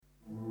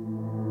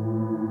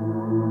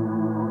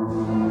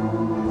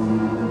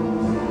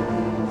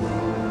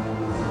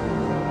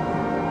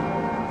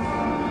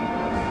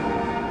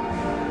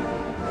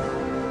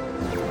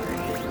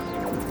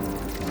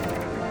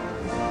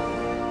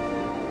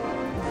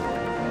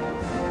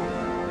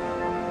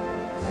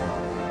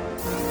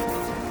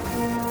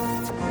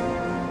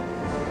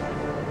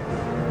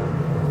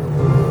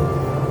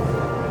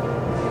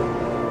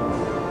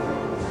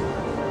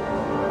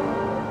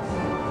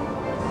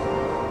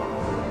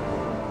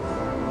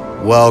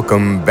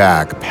Welcome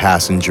back,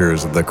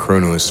 passengers of the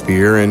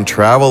chronosphere and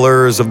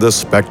travelers of the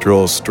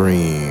spectral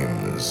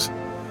streams.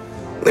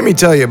 Let me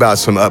tell you about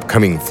some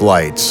upcoming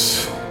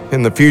flights.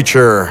 In the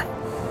future,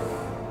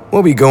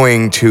 we'll be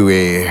going to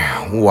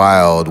a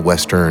wild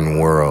western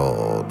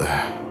world.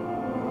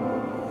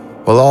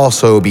 We'll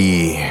also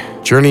be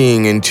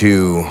journeying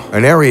into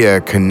an area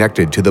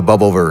connected to the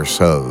bubbleverse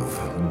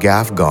of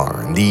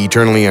Gafgarn, the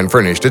Eternally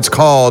Unfurnished. It's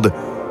called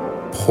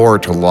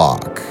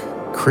Portlock,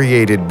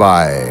 created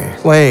by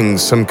playing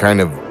some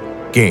kind of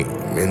game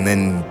and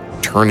then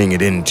turning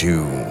it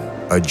into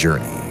a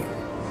journey.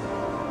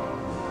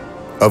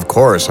 Of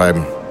course,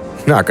 I'm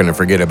not going to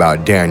forget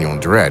about Daniel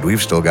Dread.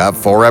 We've still got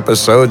 4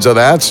 episodes of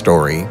that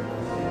story.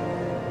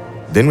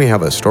 Then we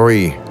have a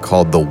story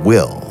called The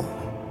Will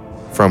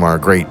from our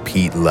great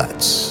Pete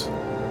Lutz.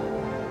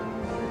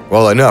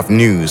 Well, enough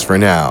news for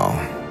now.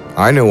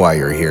 I know why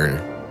you're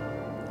here.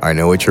 I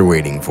know what you're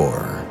waiting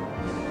for.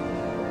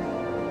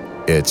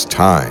 It's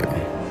time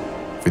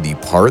for the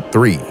Part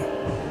 3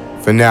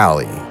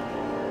 finale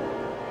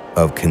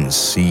of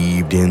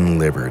Conceived in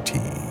Liberty.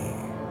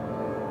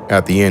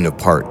 At the end of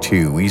Part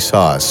 2, we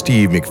saw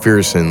Steve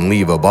McPherson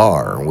leave a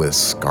bar with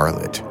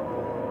Scarlett,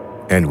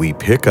 and we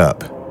pick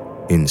up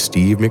in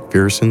Steve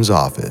McPherson's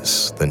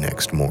office the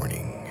next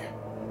morning.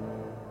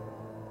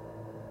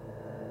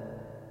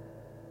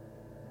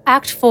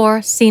 Act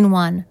 4, Scene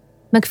 1.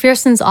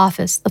 McPherson's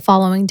office the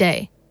following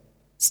day.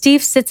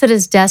 Steve sits at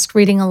his desk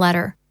reading a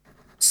letter.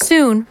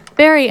 Soon,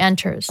 Barry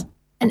enters,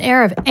 an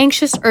air of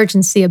anxious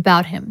urgency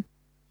about him.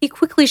 He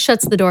quickly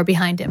shuts the door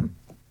behind him.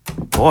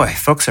 Boy,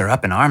 folks are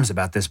up in arms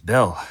about this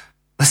bill.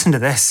 Listen to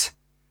this.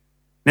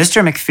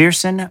 Mr.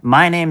 McPherson,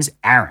 my name's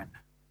Aaron.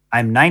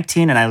 I'm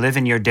 19 and I live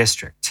in your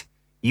district.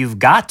 You've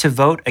got to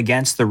vote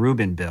against the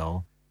Rubin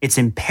bill. It's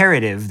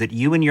imperative that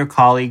you and your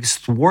colleagues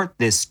thwart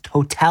this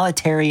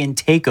totalitarian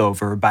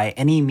takeover by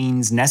any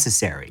means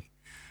necessary.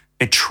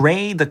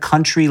 Betray the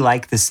country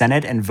like the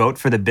Senate and vote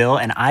for the bill,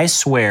 and I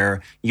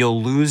swear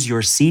you'll lose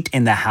your seat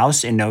in the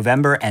House in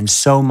November and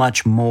so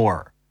much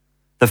more.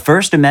 The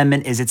First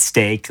Amendment is at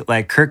stake.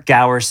 Like Kirk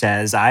Gower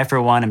says, I,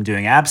 for one, am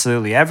doing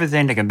absolutely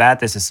everything to combat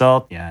this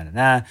assault.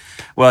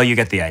 Well, you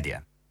get the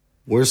idea.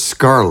 Where's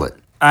Scarlett?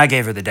 I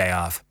gave her the day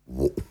off.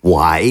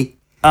 Why?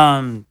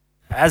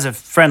 As a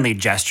friendly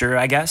gesture,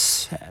 I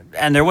guess.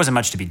 And there wasn't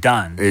much to be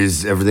done.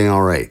 Is everything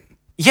all right?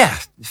 Yeah,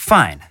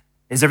 fine.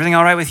 Is everything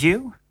all right with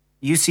you?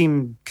 You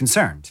seem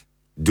concerned.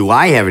 Do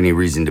I have any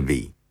reason to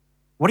be?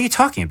 What are you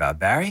talking about,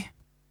 Barry?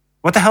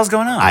 What the hell's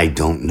going on? I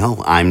don't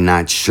know. I'm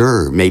not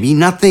sure. Maybe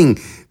nothing,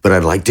 but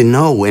I'd like to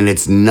know, and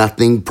it's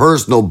nothing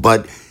personal,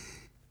 but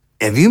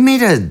have you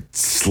made a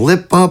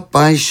slip-up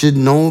I should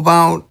know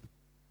about?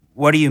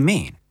 What do you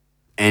mean?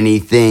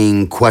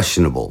 Anything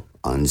questionable,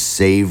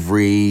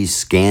 unsavory,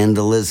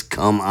 scandalous?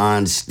 Come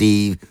on,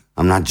 Steve.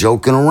 I'm not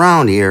joking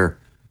around here.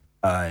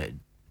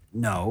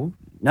 No,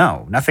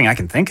 nothing I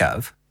can think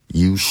of.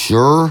 You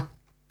sure?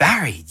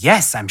 Barry,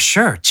 yes, I'm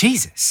sure.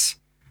 Jesus.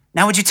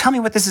 Now, would you tell me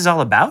what this is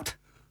all about?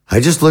 I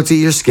just looked at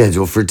your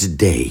schedule for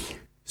today.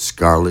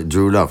 Scarlett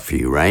drew it up for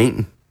you, right?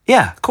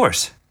 Yeah, of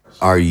course.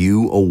 Are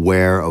you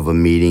aware of a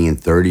meeting in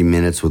 30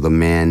 minutes with a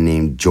man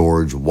named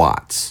George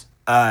Watts?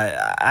 I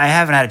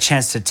haven't had a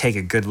chance to take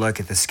a good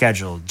look at the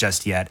schedule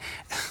just yet.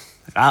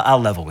 I'll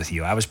level with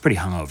you. I was pretty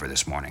hungover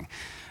this morning.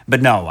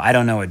 But no, I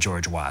don't know a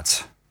George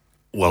Watts.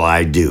 Well,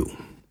 I do.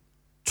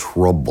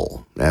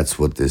 Trouble. That's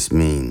what this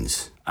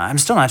means. I'm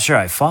still not sure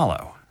I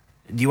follow.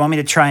 Do you want me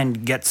to try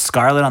and get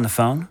Scarlett on the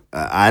phone?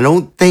 I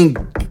don't think...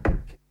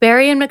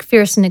 Barry and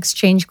McPherson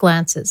exchange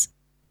glances.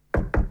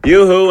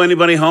 Yoo-hoo,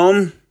 anybody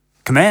home?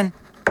 Come in.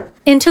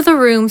 Into the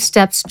room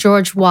steps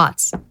George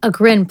Watts, a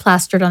grin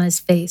plastered on his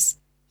face.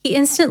 He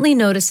instantly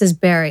notices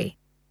Barry.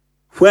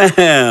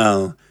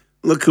 Well,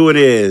 look who it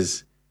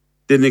is.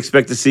 Didn't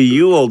expect to see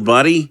you, old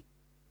buddy.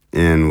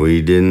 And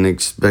we didn't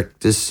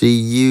expect to see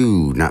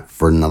you, not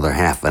for another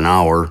half an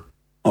hour.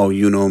 Oh,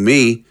 you know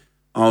me.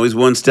 Always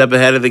one step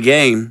ahead of the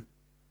game.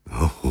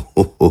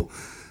 Oh,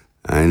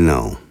 I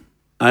know.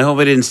 I hope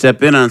I didn't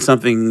step in on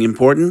something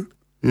important.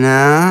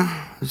 Nah,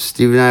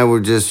 Steve and I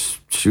were just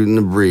shooting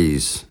the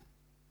breeze.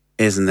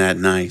 Isn't that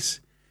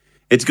nice?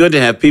 It's good to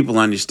have people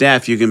on your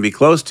staff you can be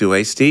close to,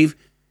 eh, Steve?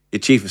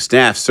 Your chief of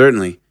staff,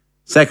 certainly.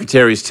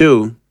 Secretaries,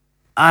 too.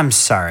 I'm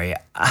sorry.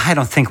 I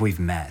don't think we've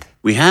met.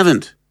 We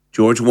haven't.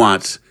 George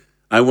Watts.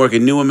 I work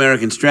at New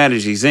American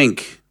Strategies,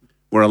 Inc.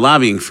 We're a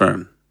lobbying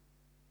firm.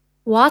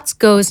 Watts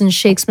goes and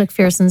shakes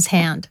McPherson's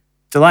hand.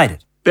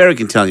 Delighted. Barry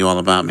can tell you all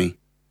about me.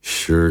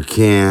 Sure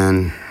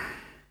can.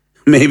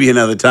 Maybe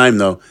another time,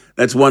 though.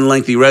 That's one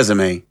lengthy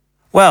resume.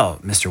 Well,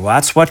 Mr.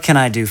 Watts, what can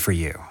I do for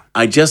you?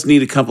 I just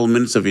need a couple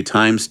minutes of your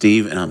time,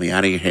 Steve, and I'll be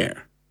out of your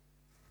hair.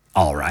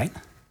 All right.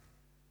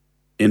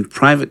 In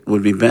private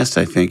would be best,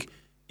 I think.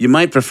 You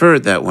might prefer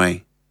it that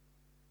way.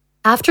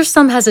 After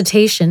some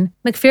hesitation,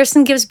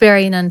 McPherson gives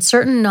Barry an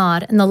uncertain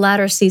nod and the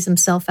latter sees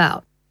himself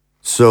out.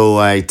 So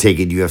I take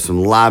it you have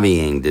some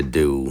lobbying to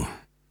do.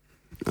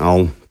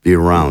 I'll be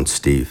around,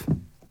 Steve.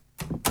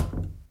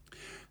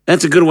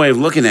 That's a good way of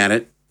looking at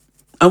it.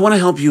 I want to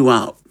help you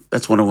out.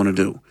 That's what I want to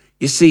do.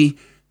 You see,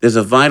 there's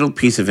a vital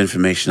piece of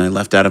information I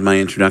left out of my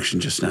introduction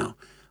just now.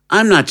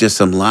 I'm not just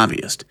some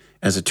lobbyist.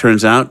 As it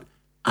turns out,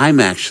 I'm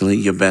actually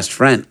your best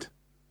friend.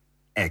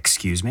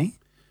 Excuse me?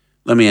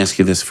 Let me ask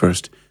you this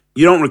first.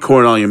 You don't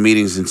record all your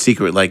meetings in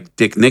secret like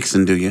Dick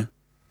Nixon, do you?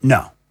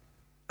 No.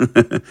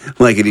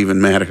 Like it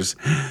even matters.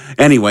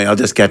 Anyway, I'll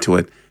just get to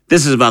it.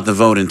 This is about the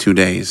vote in 2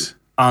 days.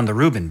 On the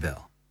Rubin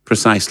bill.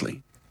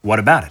 Precisely. What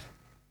about it?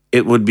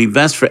 It would be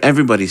best for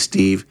everybody,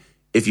 Steve,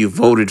 if you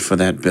voted for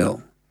that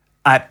bill.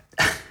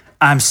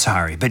 I'm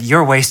sorry, but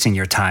you're wasting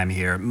your time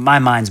here. My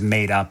mind's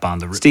made up on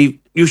the... Steve,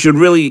 you should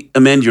really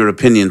amend your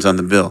opinions on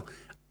the bill.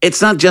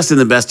 It's not just in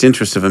the best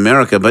interest of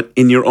America, but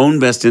in your own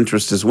best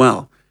interest as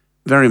well.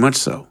 Very much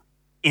so.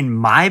 In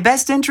my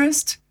best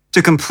interest?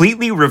 To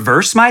completely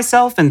reverse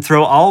myself and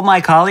throw all my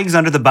colleagues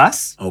under the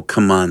bus? Oh,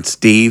 come on,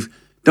 Steve.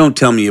 Don't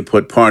tell me you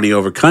put party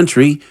over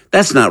country.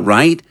 That's not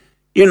right.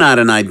 You're not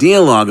an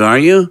ideologue, are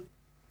you?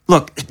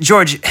 Look,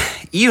 George,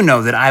 you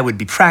know that I would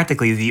be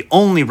practically the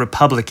only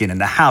Republican in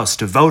the House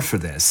to vote for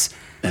this.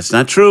 That's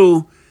not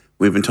true.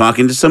 We've been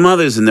talking to some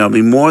others, and there'll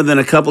be more than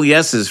a couple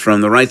yeses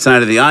from the right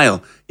side of the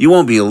aisle. You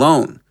won't be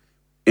alone.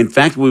 In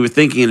fact, we were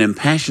thinking an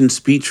impassioned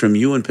speech from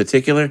you in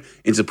particular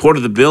in support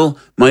of the bill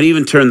might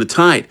even turn the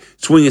tide,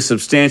 swing a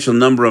substantial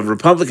number of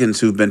Republicans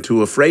who've been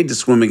too afraid to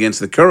swim against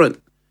the current.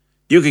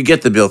 You could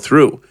get the bill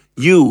through.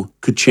 You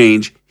could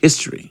change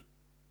history.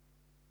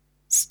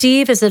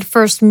 Steve is at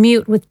first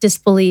mute with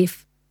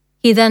disbelief.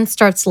 He then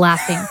starts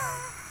laughing.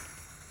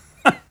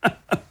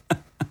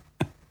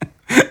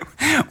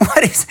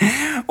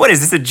 What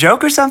is this, a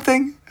joke or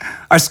something?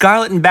 Are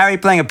Scarlett and Barry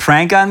playing a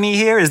prank on me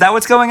here? Is that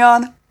what's going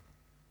on?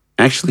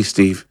 Actually,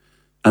 Steve,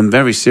 I'm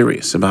very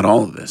serious about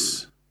all of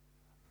this.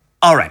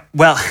 All right,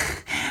 well,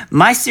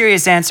 my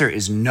serious answer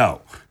is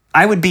no.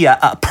 I would be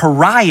a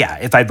pariah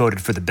if I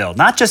voted for the bill,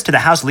 not just to the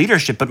House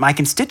leadership, but my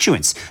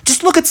constituents.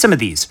 Just look at some of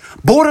these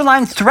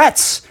borderline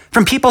threats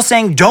from people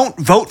saying, don't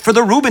vote for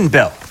the Rubin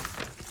bill.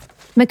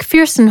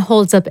 McPherson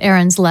holds up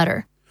Aaron's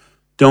letter.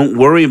 Don't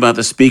worry about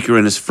the speaker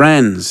and his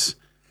friends.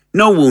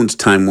 No wounds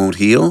time won't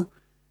heal.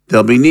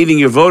 They'll be needing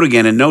your vote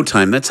again in no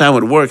time. That's how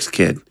it works,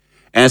 kid.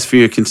 As for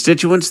your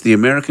constituents, the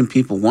American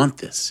people want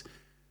this.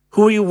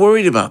 Who are you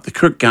worried about? The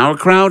Kurt Gower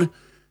crowd?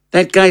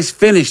 That guy's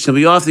finished. He'll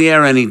be off the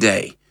air any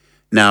day.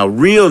 Now,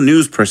 real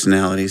news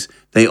personalities,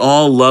 they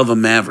all love a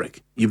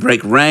maverick. You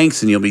break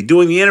ranks and you'll be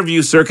doing the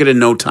interview circuit in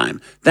no time.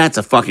 That's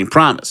a fucking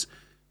promise.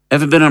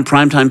 Ever been on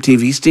primetime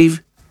TV,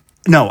 Steve?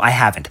 No, I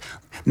haven't.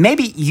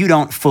 Maybe you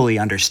don't fully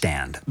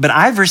understand, but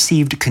I've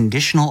received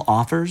conditional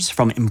offers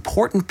from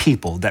important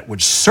people that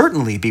would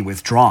certainly be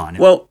withdrawn.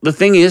 Well, the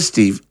thing is,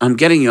 Steve, I'm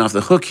getting you off the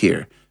hook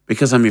here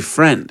because I'm your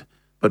friend,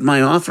 but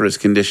my offer is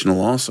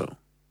conditional also.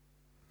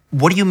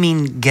 What do you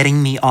mean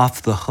getting me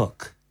off the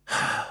hook?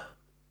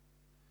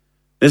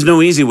 There's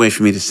no easy way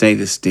for me to say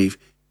this, Steve.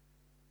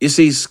 You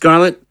see,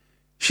 Scarlett,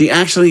 she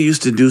actually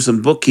used to do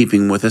some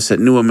bookkeeping with us at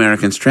New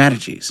American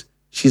Strategies.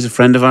 She's a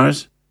friend of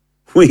ours.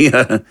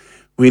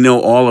 We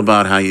know all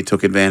about how you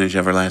took advantage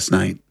of her last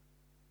night.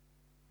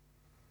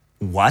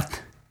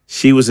 What?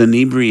 She was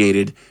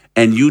inebriated,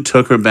 and you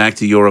took her back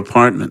to your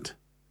apartment.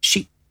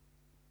 She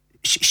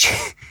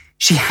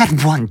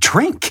had one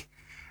drink.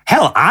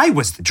 Hell, I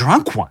was the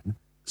drunk one.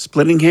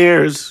 Splitting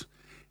hairs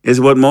is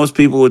what most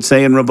people would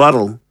say in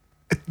rebuttal.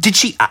 Did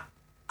she...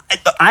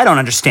 I don't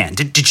understand.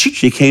 Did she...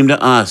 She came to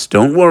us.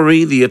 Don't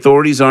worry, the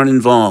authorities aren't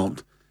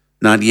involved.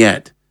 Not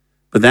yet.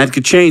 But that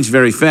could change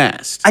very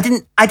fast. I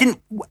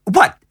didn't...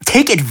 What?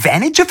 Take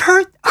advantage of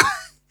her?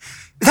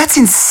 That's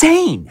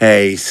insane.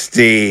 Hey,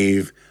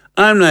 Steve.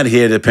 I'm not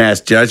here to pass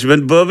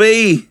judgment,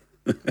 booby.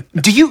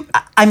 Do you...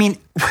 I mean...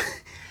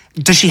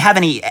 Does she have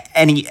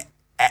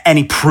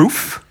any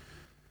proof?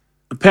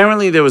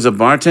 Apparently, there was a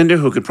bartender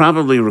who could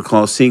probably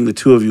recall seeing the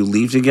two of you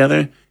leave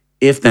together,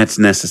 if that's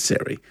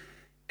necessary.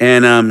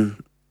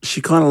 And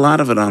she caught a lot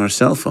of it on her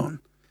cell phone.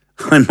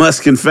 I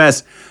must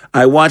confess,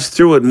 I watched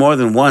through it more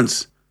than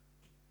once.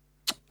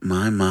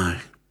 My.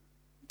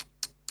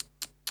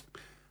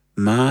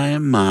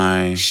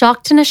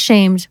 Shocked and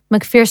ashamed,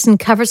 McPherson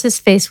covers his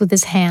face with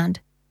his hand.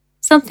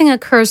 Something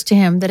occurs to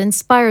him that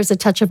inspires a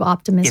touch of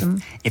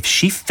optimism. If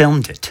she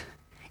filmed it,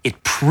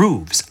 it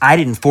proves I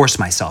didn't force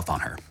myself on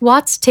her.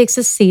 Watts takes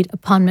a seat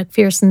upon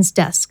McPherson's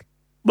desk.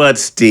 But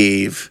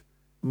Steve,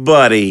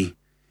 buddy,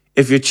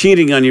 if you're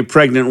cheating on your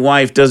pregnant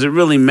wife, does it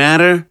really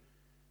matter?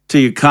 To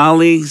your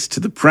colleagues, to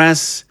the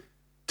press,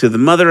 to the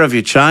mother of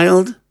your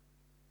child?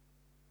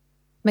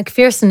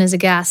 McPherson is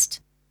aghast.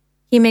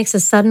 He makes a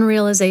sudden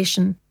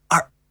realization.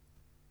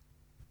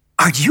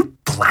 Are you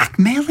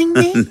blackmailing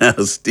me? No,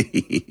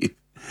 Steve.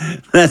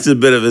 That's a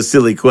bit of a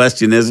silly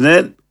question, isn't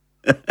it?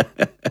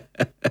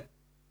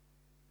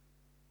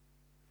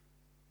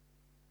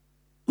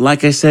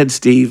 Like I said,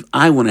 Steve,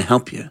 I want to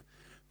help you.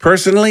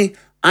 Personally,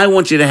 I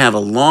want you to have a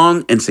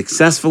long and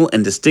successful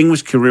and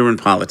distinguished career in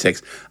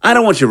politics. I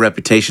don't want your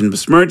reputation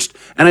besmirched,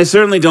 and I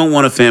certainly don't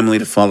want a family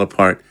to fall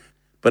apart.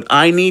 But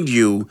I need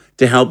you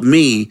to help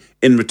me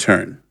in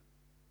return.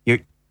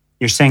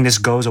 You're saying this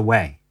goes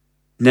away?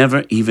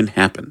 Never even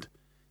happened.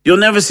 You'll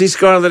never see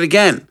Scarlett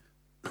again.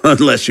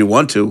 Unless you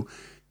want to.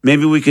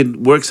 Maybe we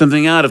could work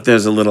something out if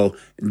there's a little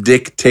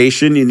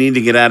dictation you need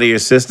to get out of your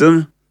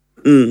system.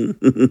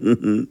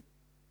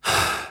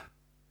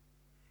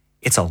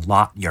 It's a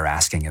lot you're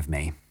asking of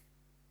me.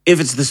 If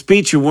it's the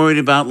speech you're worried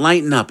about,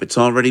 lighten up. It's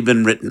already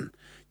been written.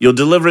 You'll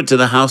deliver it to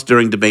the House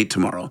during debate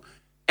tomorrow.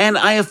 And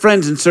I have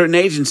friends in certain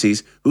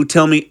agencies who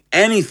tell me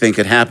anything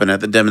could happen at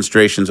the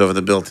demonstrations over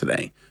the bill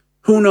today.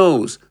 Who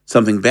knows?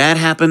 Something bad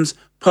happens,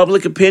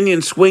 public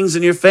opinion swings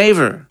in your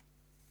favor.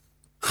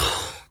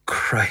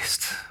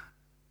 Christ.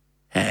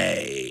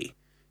 Hey,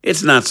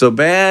 it's not so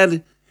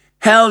bad.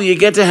 Hell, you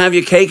get to have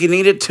your cake and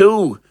eat it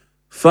too.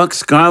 Fuck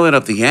Scarlett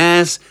up the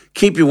ass,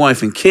 keep your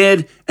wife and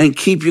kid, and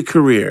keep your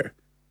career.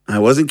 I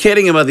wasn't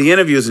kidding about the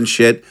interviews and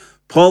shit.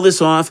 Pull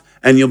this off,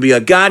 and you'll be a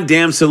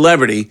goddamn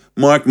celebrity,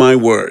 mark my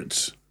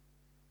words.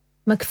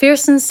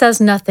 McPherson says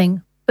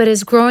nothing, but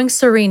his growing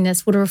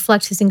sereneness would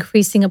reflect his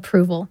increasing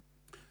approval.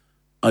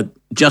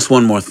 Just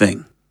one more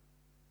thing.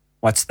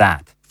 What's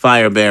that?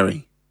 Fire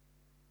Barry.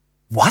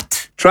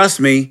 What? Trust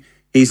me,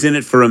 he's in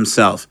it for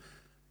himself.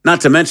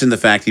 Not to mention the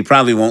fact he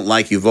probably won't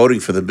like you voting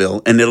for the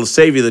bill, and it'll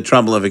save you the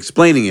trouble of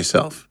explaining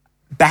yourself.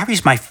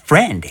 Barry's my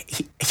friend.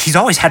 He's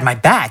always had my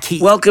back.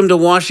 Welcome to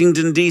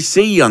Washington,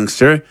 D.C.,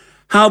 youngster.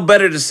 How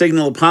better to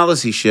signal a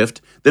policy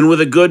shift than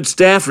with a good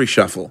staff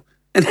reshuffle?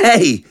 And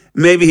hey,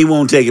 maybe he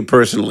won't take it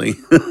personally.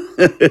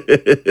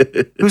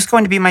 Who's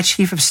going to be my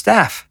chief of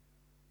staff?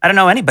 I don't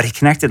know anybody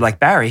connected like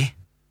Barry.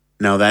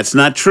 No, that's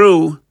not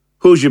true.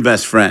 Who's your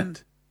best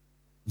friend?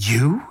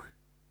 You?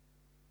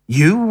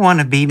 You want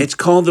to be... It's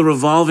called the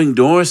revolving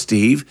door,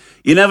 Steve.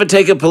 You never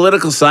take a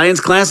political science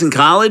class in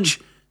college?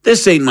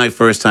 This ain't my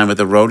first time at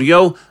the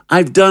rodeo.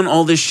 I've done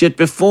all this shit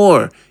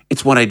before.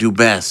 It's what I do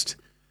best.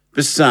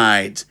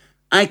 Besides,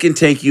 I can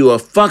take you a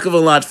fuck of a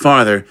lot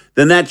farther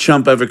than that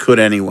chump ever could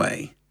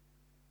anyway.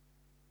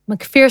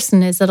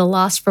 McPherson is at a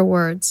loss for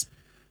words.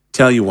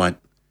 Tell you what,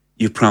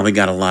 you've probably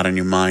got a lot on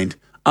your mind.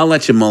 I'll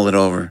let you mull it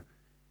over.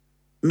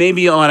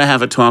 Maybe you ought to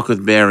have a talk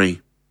with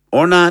Barry.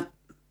 Or not.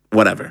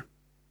 Whatever.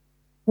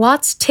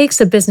 Watts takes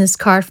a business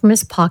card from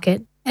his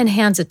pocket and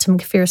hands it to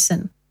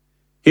McPherson.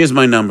 Here's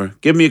my number.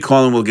 Give me a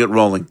call and we'll get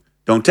rolling.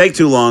 Don't take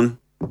too long.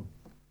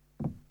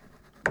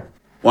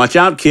 Watch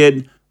out,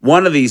 kid.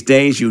 One of these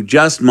days you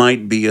just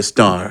might be a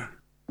star.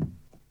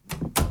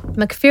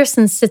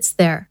 McPherson sits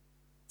there,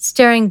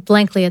 staring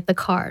blankly at the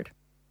card.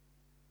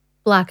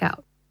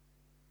 Blackout.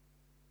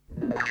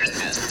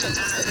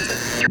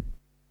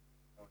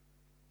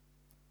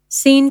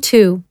 Scene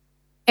 2.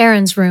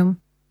 Aaron's room.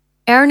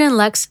 Aaron and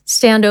Lex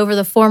stand over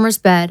the former's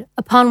bed,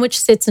 upon which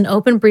sits an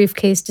open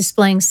briefcase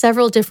displaying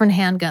several different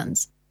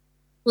handguns.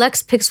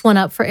 Lex picks one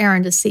up for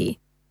Aaron to see.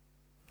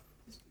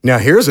 Now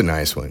here's a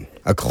nice one,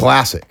 a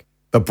classic,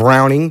 the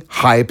Browning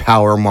High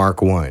Power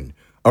Mark I,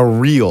 a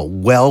real,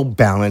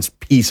 well-balanced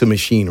piece of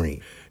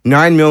machinery.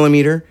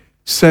 9mm,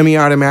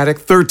 semi-automatic,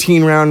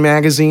 13-round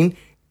magazine.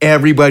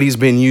 Everybody's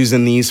been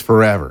using these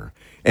forever,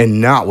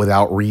 and not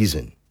without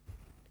reason.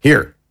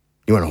 Here,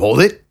 you want to hold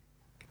it?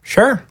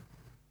 Sure.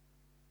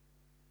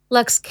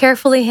 Lex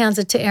carefully hands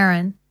it to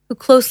Aaron, who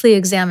closely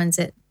examines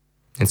it.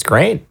 It's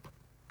great.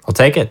 I'll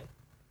take it.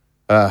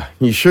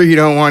 You sure you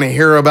don't want to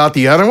hear about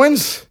the other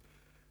ones?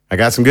 I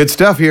got some good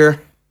stuff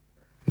here.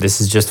 This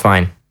is just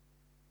fine.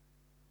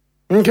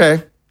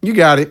 Okay, you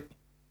got it.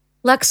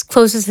 Lex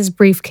closes his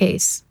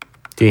briefcase.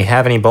 Do you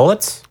have any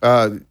bullets?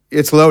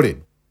 It's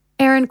loaded.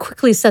 Aaron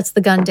quickly sets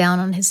the gun down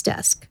on his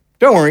desk.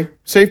 Don't worry,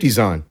 safety's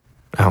on.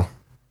 Oh,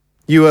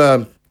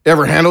 You,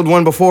 ever handled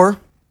one before?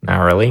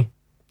 not really.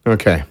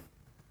 Okay.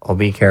 I'll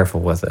be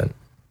careful with it.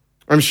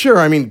 I'm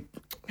sure,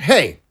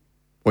 hey,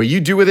 what you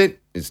do with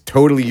it is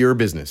totally your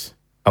business.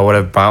 I would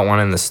have bought one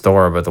in the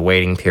store, but the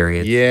waiting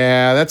period.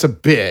 Yeah, that's a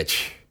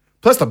bitch.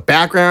 Plus the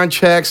background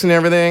checks and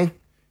everything.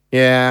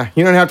 Yeah,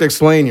 you don't have to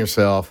explain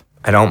yourself.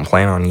 I don't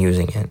plan on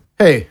using it.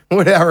 Hey,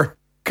 whatever.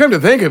 Come to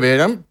think of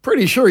it, I'm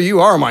pretty sure you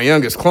are my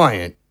youngest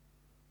client.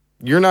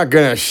 You're not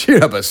gonna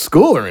shoot up a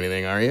school or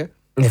anything, are you?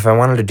 If I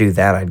wanted to do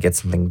that, I'd get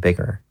something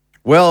bigger.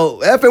 Well,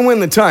 if and when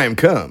the time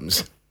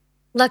comes.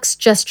 Lex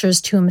gestures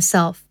to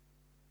himself.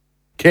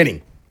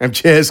 Kidding. I'm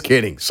just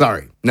kidding.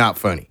 Sorry, not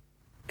funny.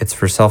 It's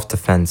for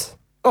self-defense.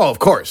 Oh, of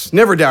course.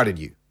 Never doubted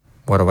you.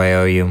 What do I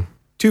owe you?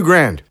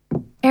 $2,000.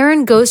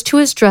 Aaron goes to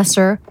his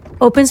dresser,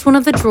 opens one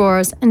of the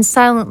drawers, and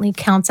silently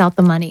counts out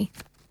the money.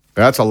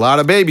 That's a lot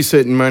of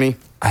babysitting money.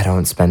 I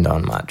don't spend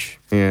on much.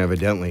 Yeah,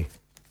 evidently.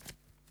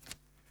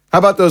 How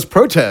about those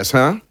protests,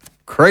 huh?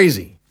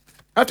 Crazy.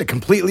 I have to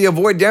completely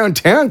avoid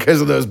downtown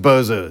because of those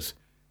bozos.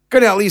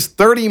 Got at least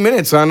 30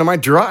 minutes onto my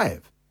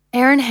drive.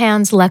 Aaron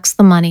hands Lex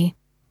the money.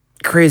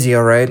 Crazy,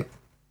 all right.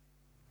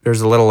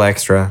 There's a little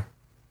extra.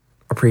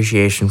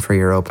 Appreciation for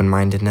your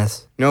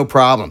open-mindedness. No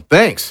problem.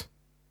 Thanks.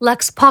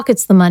 Lex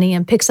pockets the money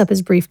and picks up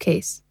his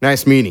briefcase.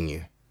 Nice meeting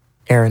you.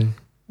 Aaron,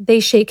 They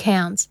shake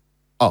hands.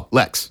 Oh,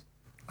 Lex.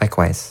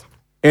 likewise.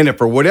 And if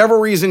for whatever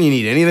reason you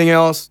need anything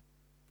else,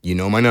 you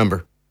know my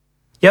number.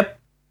 Yep.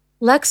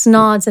 Lex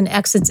nods and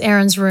exits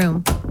Aaron's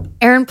room.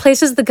 Aaron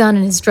places the gun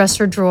in his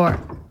dresser drawer.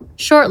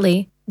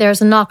 Shortly, There's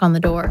a knock on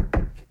the door.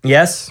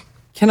 Yes?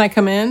 Can I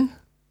come in?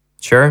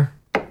 Sure.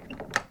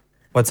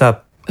 What's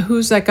up?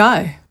 Who's that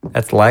guy?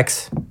 That's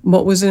Lex.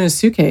 What was in his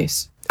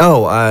suitcase?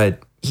 Oh,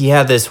 he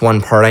had this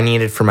one part I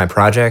needed for my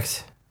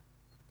project.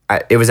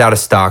 It was out of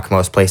stock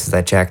most places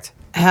I checked.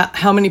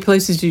 How many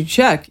places did you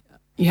check?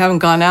 You haven't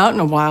gone out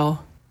in a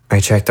while. I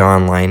checked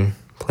online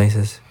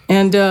places.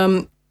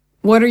 And,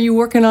 what are you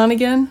working on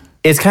again?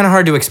 It's kind of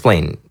hard to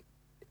explain.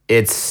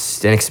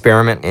 It's an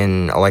experiment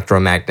in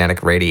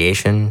electromagnetic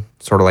radiation,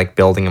 sort of like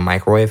building a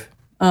microwave.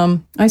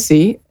 I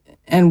see.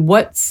 And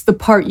what's the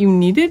part you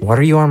needed? What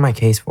are you on my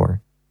case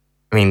for?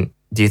 I mean,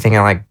 do you think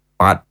I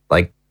bought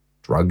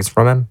drugs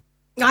from him?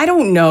 I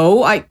don't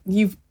know.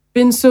 You've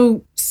been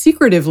so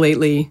secretive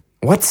lately.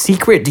 What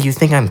secret do you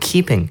think I'm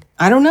keeping?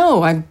 I don't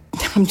know.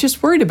 I'm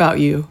just worried about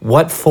you.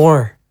 What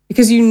for?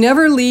 Because you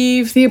never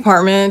leave the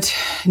apartment,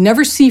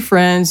 never see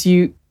friends.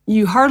 You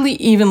hardly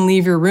even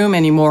leave your room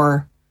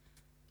anymore.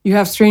 You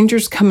have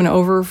strangers coming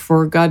over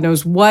for God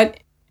knows what,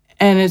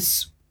 and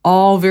it's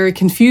all very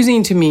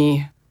confusing to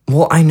me.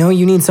 Well, I know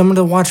you need someone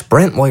to watch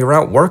Brent while you're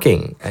out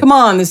working. Come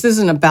on, this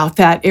isn't about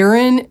that,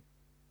 Aaron.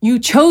 You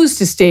chose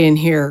to stay in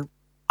here.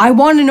 I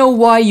want to know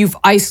why you've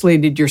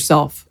isolated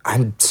yourself.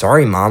 I'm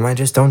sorry, Mom. I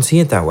just don't see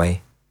it that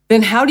way.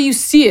 Then how do you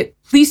see it?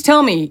 Please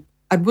tell me.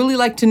 I'd really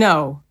like to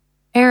know.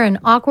 Aaron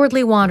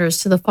awkwardly wanders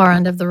to the far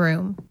end of the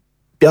room.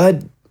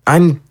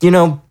 I'm,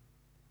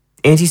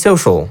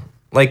 antisocial,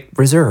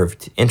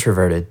 reserved,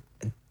 introverted.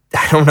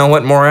 I don't know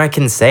what more I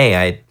can say.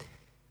 I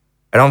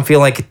don't feel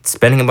like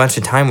spending a bunch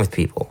of time with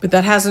people. But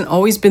that hasn't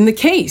always been the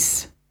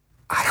case.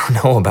 I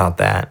don't know about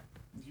that.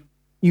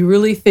 You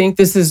really think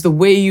this is the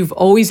way you've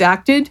always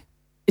acted?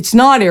 It's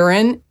not,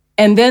 Aaron.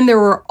 And then there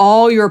were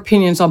all your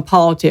opinions on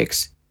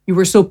politics you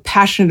were so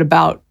passionate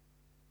about.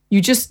 You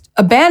just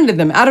abandoned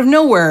them out of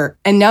nowhere.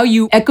 And now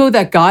you echo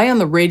that guy on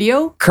the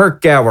radio?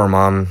 Kirk Gower,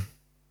 Mom.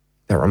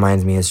 That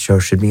reminds me his show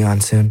should be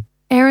on soon.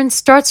 Aaron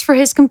starts for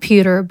his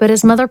computer, but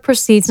his mother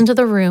proceeds into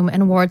the room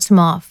and wards him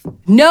off.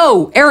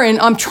 No, Aaron,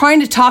 I'm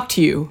trying to talk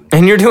to you.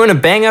 And you're doing a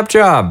bang-up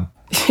job.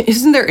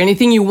 Isn't there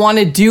anything you want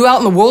to do out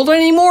in the world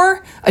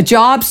anymore? A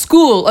job,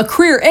 school, a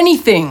career,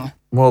 anything?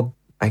 Well,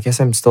 I guess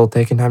I'm still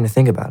taking time to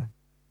think about it.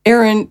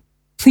 Aaron,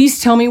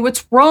 please tell me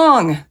what's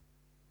wrong.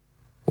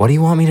 What do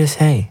you want me to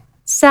say?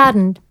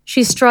 Saddened,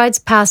 she strides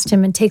past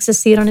him and takes a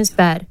seat on his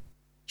bed.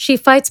 She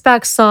fights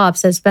back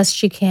sobs as best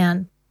she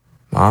can.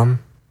 Mom?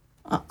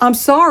 I'm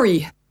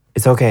sorry.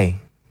 It's okay.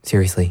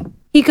 Seriously.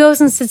 He goes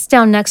and sits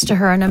down next to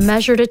her in a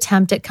measured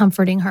attempt at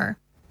comforting her.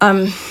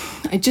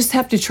 I just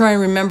have to try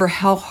and remember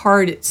how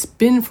hard it's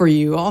been for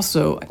you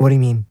also. What do you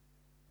mean?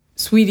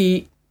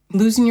 Sweetie,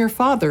 losing your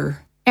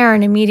father.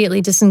 Aaron immediately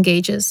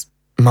disengages.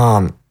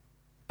 Mom,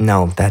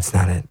 no, that's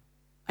not it.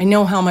 I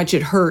know how much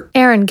it hurt.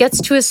 Aaron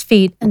gets to his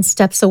feet and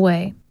steps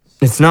away.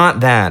 It's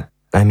not that.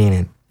 I mean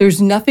it.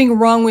 There's nothing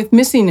wrong with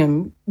missing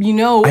him. You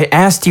know... I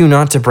asked you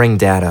not to bring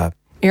Dad up.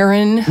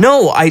 Aaron...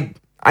 No, I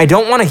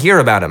don't want to hear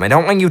about him. I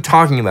don't want you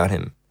talking about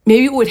him.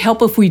 Maybe it would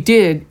help if we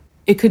did.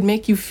 It could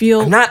make you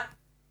feel... I'm not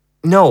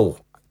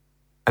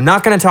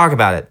going to talk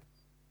about it.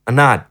 I'm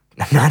not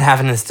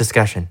having this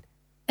discussion.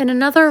 In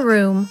another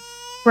room,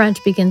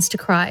 Brent begins to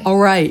cry. All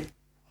right.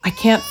 I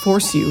can't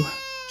force you.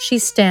 She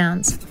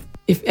stands.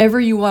 If ever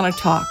you want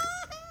to talk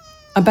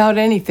about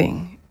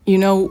anything, you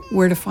know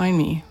where to find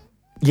me.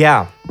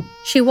 Yeah.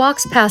 She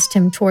walks past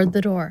him toward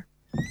the door.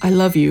 I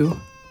love you.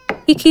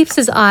 He keeps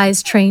his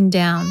eyes trained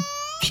down.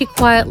 She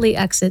quietly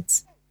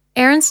exits.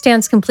 Aaron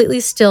stands completely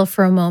still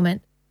for a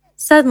moment.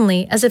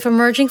 Suddenly, as if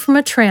emerging from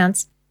a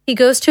trance, he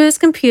goes to his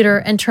computer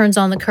and turns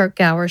on the Kirk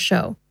Gower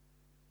show.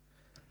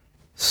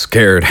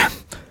 Scared.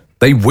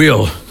 They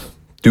will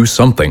do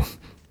something.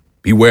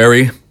 Be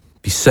wary.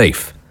 Be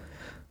safe.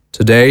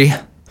 Today,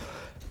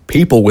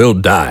 people will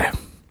die.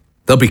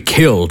 They'll be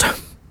killed.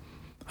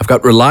 I've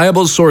got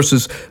reliable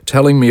sources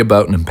telling me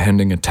about an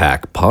impending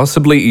attack,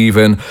 possibly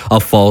even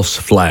a false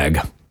flag.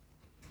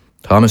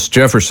 Thomas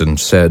Jefferson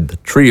said the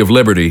Tree of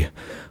Liberty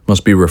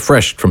must be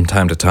refreshed from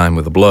time to time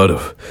with the blood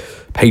of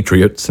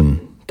patriots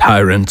and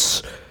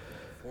tyrants.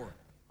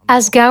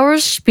 As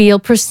Gower's spiel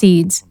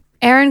proceeds,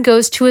 Aaron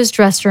goes to his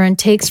dresser and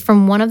takes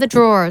from one of the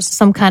drawers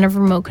some kind of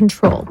remote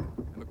control.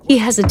 He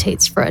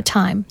hesitates for a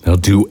time. They'll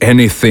do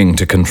anything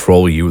to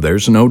control you.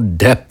 There's no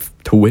depth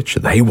to which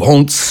they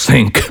won't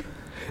sink.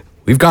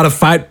 We've got to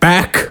fight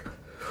back,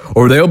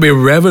 or they'll be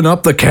revving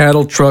up the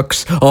cattle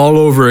trucks all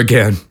over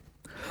again.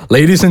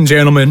 Ladies and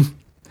gentlemen,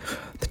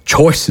 the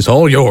choice is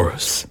all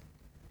yours.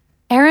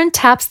 Aaron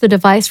taps the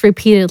device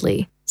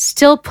repeatedly,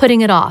 still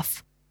putting it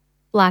off.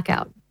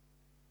 Blackout.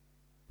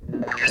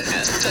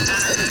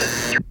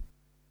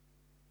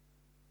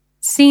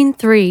 Scene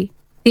 3.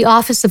 The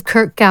office of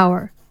Kirk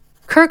Gower.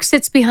 Kirk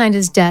sits behind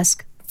his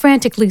desk,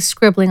 frantically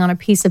scribbling on a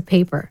piece of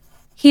paper.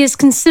 He is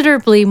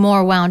considerably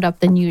more wound up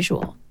than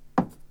usual.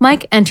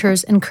 Mike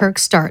enters and Kirk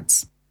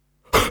starts.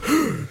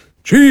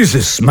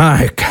 Jesus,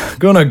 Mike,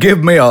 gonna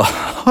give me a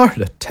heart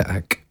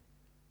attack.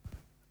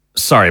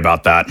 Sorry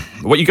about that.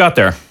 What you got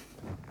there?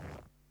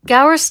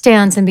 Gower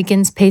stands and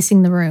begins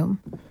pacing the room.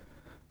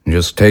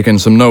 Just taking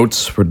some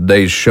notes for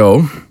today's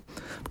show.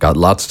 Got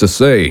lots to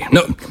say.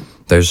 No,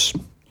 there's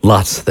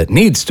lots that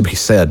needs to be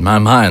said. My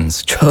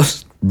mind's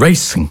just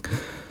racing.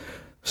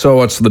 So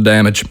what's the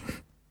damage?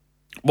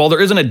 Well,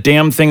 there isn't a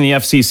damn thing the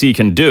FCC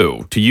can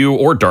do to you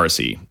or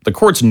Darcy. The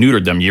courts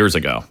neutered them years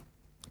ago.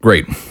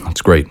 Great.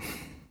 That's great.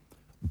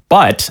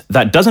 But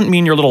that doesn't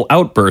mean your little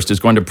outburst is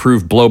going to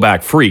prove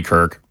blowback free,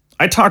 Kirk.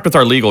 I talked with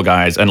our legal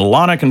guys, and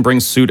Lana can bring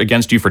suit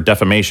against you for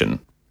defamation,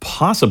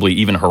 possibly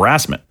even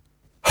harassment.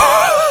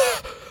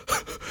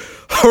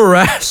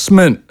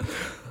 Harassment?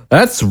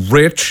 That's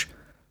rich.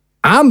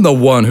 I'm the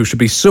one who should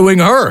be suing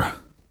her.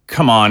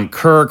 Come on,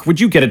 Kirk, would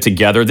you get it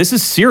together? This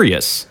is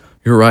serious.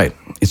 You're right.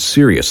 It's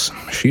serious.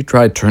 She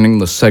tried turning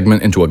the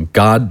segment into a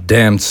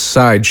goddamn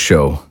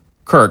sideshow.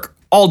 Kirk,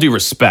 all due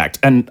respect,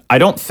 and I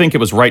don't think it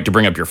was right to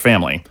bring up your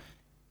family.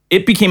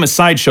 It became a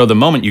sideshow the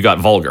moment you got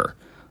vulgar.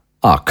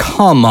 Oh,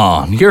 come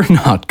on. You're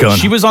not gonna...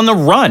 She was on the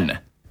run.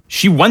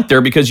 She went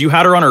there because you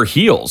had her on her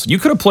heels. You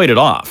could have played it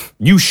off.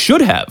 You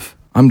should have.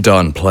 I'm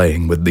done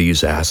playing with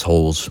these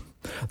assholes.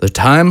 The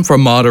time for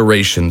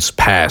moderation's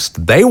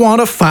past. They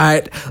want to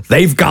fight.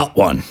 They've got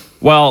one.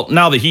 Well,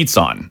 now the heat's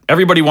on.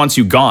 Everybody wants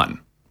you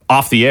gone.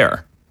 Off the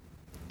air.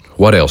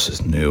 What else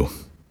is new?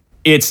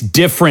 It's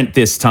different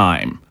this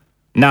time.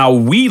 Now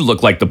we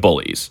look like the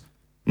bullies.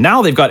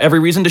 Now they've got every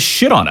reason to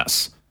shit on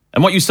us.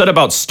 And what you said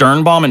about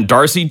Sternbaum and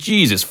Darcy,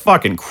 Jesus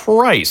fucking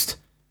Christ.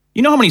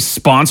 You know how many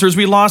sponsors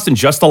we lost in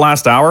just the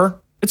last hour?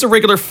 It's a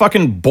regular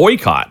fucking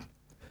boycott.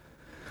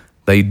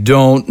 They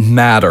don't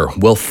matter.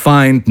 We'll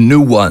find new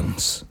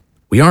ones.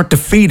 We aren't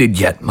defeated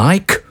yet,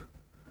 Mike.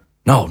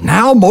 No,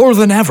 now more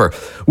than ever,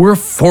 we're a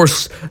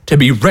force to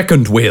be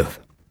reckoned with.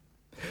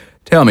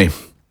 Tell me,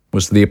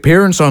 was the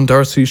appearance on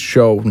Darcy's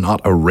show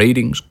not a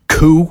ratings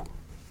coup?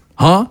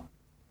 Huh?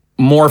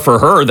 More for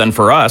her than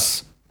for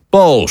us.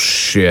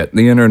 Bullshit.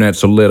 The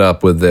internet's lit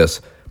up with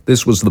this.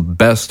 This was the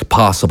best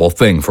possible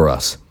thing for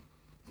us.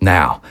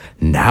 Now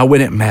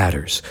when it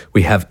matters,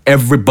 we have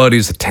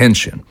everybody's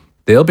attention.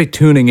 They'll be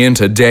tuning in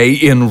today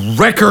in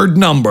record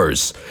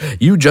numbers.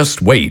 You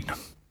just wait.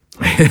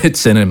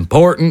 It's an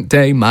important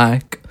day,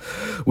 Mike.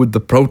 With the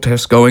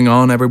protests going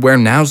on everywhere,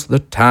 now's the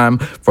time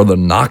for the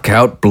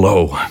knockout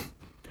blow.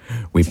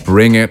 We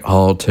bring it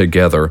all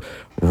together.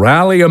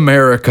 Rally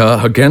America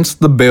against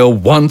the bill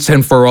once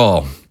and for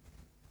all.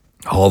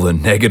 All the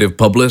negative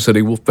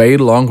publicity will fade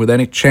along with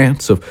any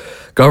chance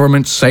of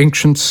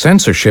government-sanctioned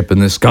censorship in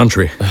this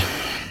country.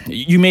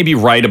 You may be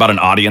right about an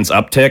audience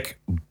uptick,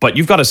 but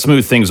you've got to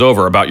smooth things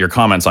over about your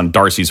comments on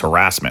Darcy's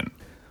harassment.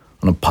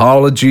 An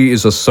apology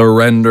is a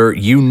surrender.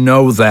 You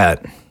know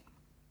that.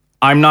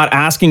 I'm not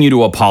asking you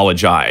to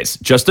apologize.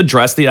 Just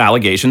address the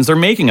allegations they're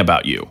making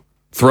about you.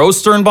 Throw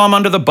Sternbaum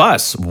under the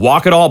bus.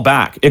 Walk it all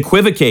back.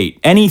 Equivocate.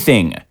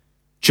 Anything.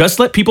 Just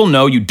let people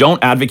know you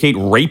don't advocate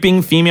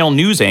raping female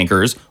news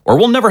anchors, or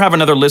we'll never have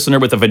another listener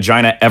with a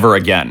vagina ever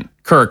again.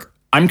 Kirk,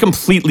 I'm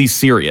completely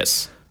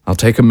serious. I'll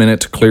take a minute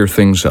to clear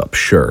things up,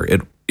 sure.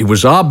 It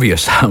was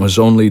obvious I was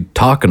only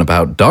talking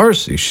about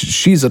Darcy.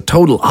 She's a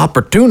total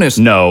opportunist.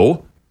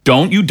 No,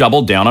 don't you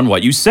double down on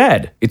what you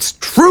said. It's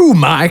true,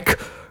 Mike.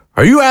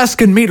 Are you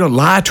asking me to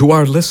lie to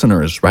our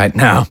listeners right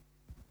now?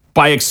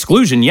 By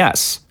exclusion,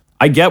 yes.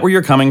 I get where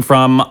you're coming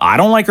from. I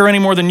don't like her any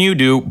more than you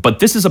do, but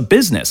this is a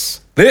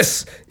business.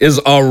 This is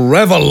a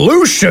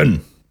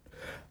revolution.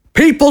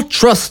 People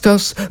trust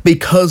us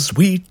because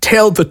we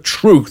tell the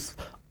truth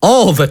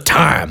all the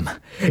time.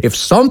 If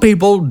some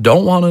people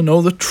don't want to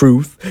know the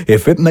truth,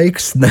 if it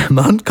makes them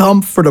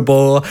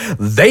uncomfortable,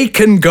 they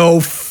can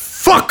go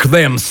fuck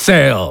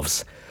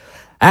themselves.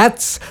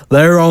 That's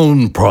their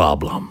own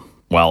problem.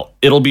 Well,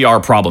 it'll be our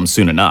problem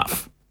soon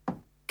enough.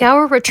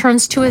 Gower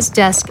returns to his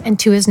desk and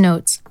to his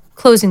notes,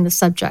 closing the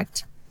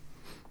subject.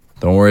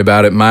 Don't worry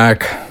about it,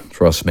 Mike.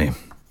 Trust me.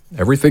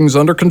 Everything's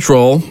under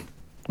control.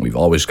 We've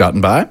always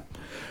gotten by.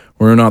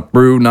 We're not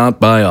through, not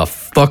by a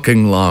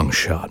fucking long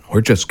shot.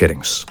 We're just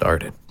getting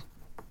started.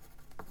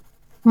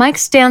 Mike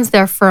stands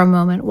there for a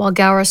moment while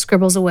Gower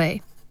scribbles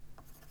away.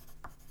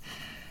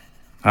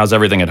 How's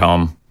everything at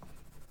home?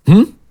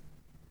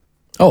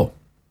 Oh,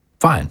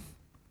 fine.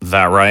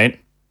 That right?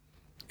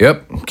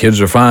 Yep,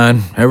 kids are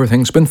fine.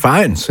 Everything's been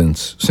fine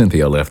since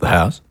Cynthia left the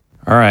house.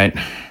 All right.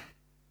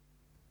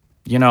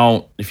 You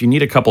know, if you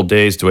need a couple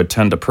days to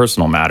attend to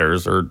personal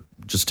matters or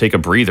just take a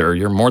breather,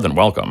 you're more than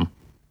welcome.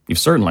 You've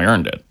certainly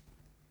earned it.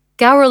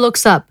 Gower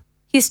looks up.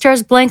 He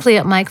stares blankly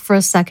at Mike for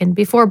a second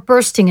before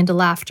bursting into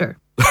laughter.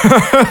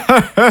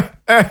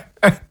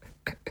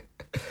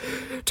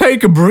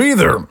 Take a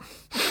breather.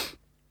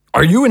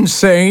 Are you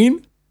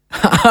insane?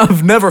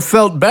 I've never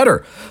felt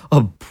better.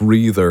 A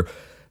breather.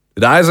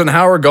 Did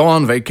Eisenhower go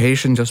on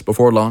vacation just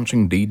before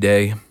launching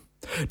D-Day?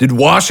 Did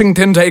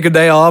Washington take a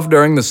day off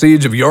during the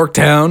siege of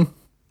Yorktown?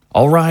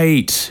 All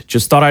right,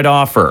 just thought I'd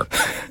offer.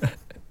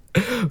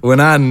 When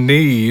I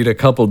need a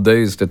couple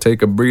days to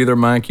take a breather,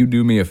 Mike, you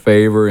do me a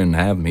favor and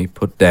have me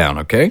put down,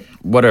 okay?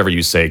 Whatever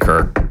you say,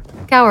 Kirk.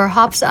 Gower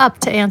hops up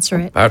to answer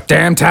it. About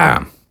damn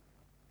time.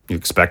 You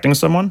expecting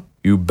someone?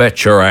 You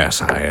bet your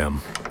ass I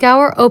am.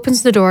 Gower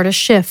opens the door to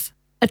Schiff.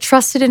 a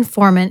trusted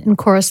informant and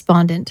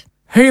correspondent.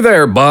 Hey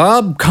there,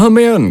 Bob. Come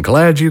in.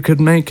 Glad you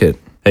could make it.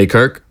 Hey,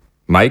 Kirk.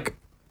 Mike.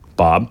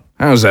 Bob,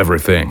 How's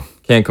everything?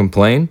 Can't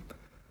complain.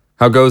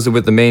 How goes it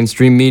with the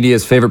mainstream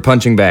media's favorite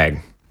punching bag?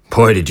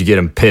 Boy, did you get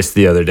him pissed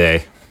the other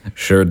day.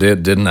 Sure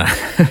did, didn't I?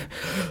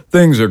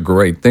 Things are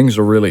great. Things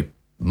are really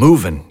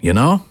moving, you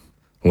know?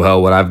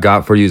 Well, what I've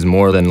got for you is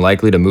more than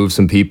likely to move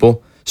some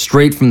people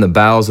straight from the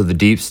bowels of the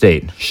deep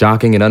state.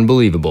 Shocking and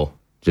unbelievable.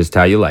 Just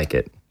how you like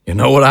it. You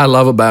know what I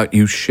love about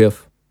you,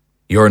 Schiff?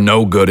 You're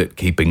no good at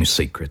keeping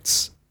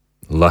secrets.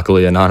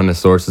 Luckily, anonymous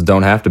sources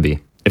don't have to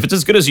be. if it's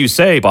as good as you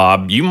say,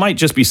 Bob, you might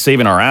just be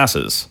saving our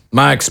asses.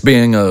 Mike's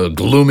being a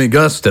gloomy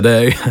Gus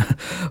today,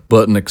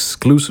 but an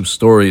exclusive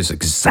story is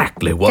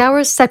exactly what...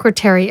 Gower's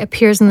secretary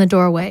appears in the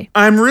doorway.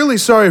 I'm really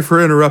sorry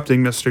for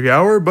interrupting, Mr.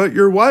 Gower, but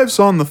your wife's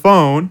on the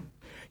phone.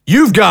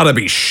 You've got to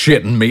be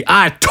shitting me.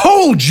 I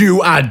told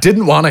you I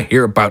didn't want to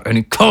hear about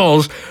any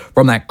calls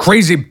from that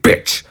crazy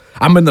bitch.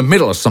 I'm in the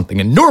middle of something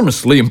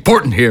enormously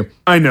important here.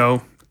 I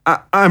know.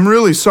 I'm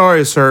really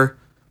sorry, sir.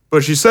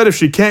 But she said if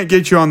she can't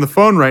get you on the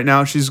phone right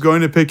now, she's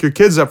going to pick your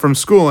kids up from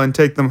school and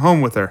take them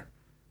home with her.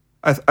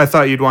 I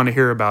thought you'd want to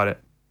hear about it.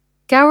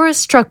 Gower is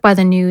struck by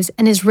the news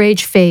and his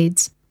rage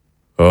fades.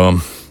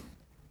 You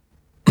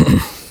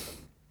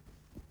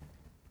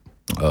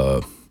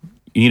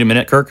need a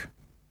minute, Kirk?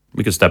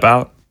 We could step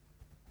out.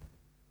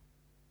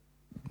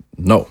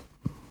 No,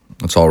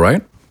 that's all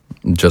right.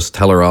 Just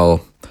tell her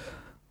I'll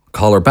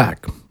call her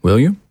back, will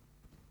you?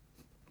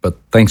 But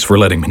thanks for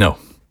letting me know.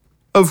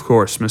 Of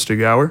course, Mr.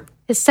 Gower.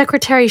 His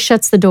secretary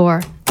shuts the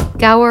door.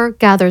 Gower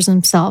gathers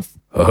himself.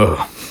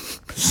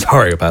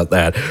 Sorry about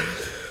that.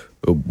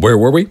 Where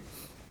were we?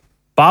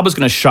 Bob is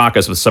going to shock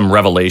us with some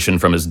revelation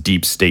from his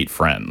deep state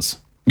friends.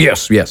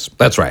 Yes,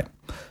 that's right.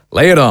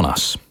 Lay it on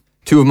us.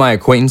 2 of my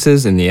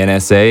acquaintances in the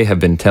NSA have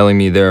been telling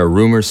me there are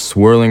rumors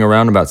swirling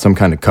around about some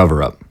kind of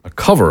cover-up. A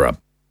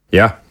cover-up?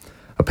 Yeah.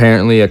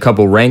 Apparently a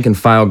couple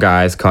rank-and-file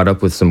guys caught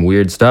up with some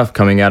weird stuff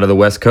coming out of the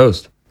West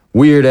Coast.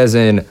 Weird as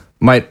in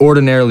might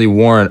ordinarily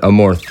warrant a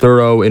more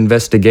thorough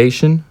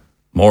investigation.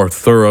 More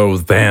thorough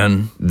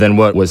than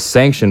what was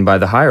sanctioned by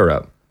the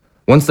higher-up.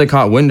 Once they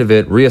caught wind of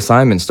it,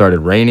 reassignment started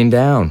raining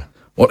down.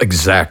 What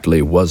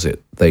exactly was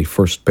it they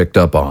first picked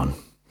up on?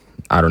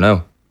 I don't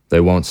know. They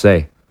won't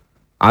say.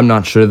 I'm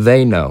not sure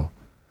they know.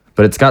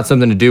 But it's got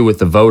something to do with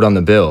the vote on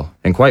the bill,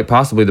 and quite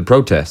possibly the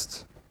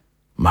protests.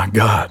 My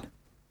God.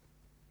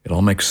 It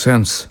all makes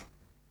sense.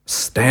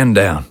 Stand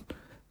down.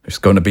 There's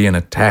going to be an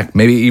attack,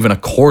 maybe even a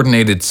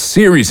coordinated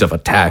series of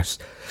attacks.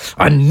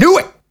 I knew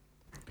it!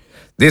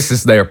 This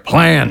is their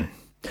plan.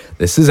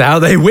 This is how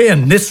they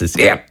win. This is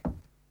it.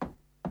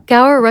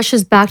 Gower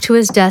rushes back to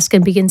his desk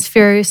and begins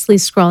furiously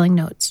scrawling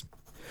notes.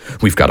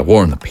 We've got to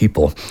warn the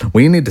people.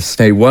 We need to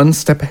stay one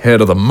step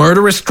ahead of the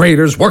murderous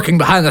traitors working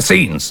behind the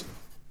scenes.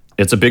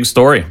 It's a big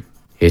story.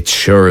 It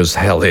sure as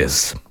hell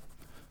is.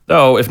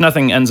 Though, if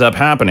nothing ends up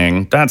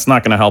happening, that's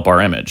not going to help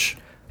our image.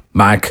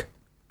 Mike,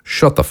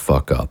 shut the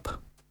fuck up.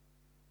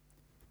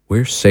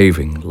 We're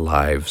saving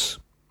lives.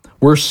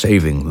 We're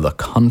saving the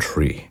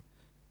country.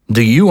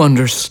 Do you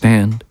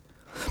understand?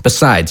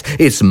 Besides,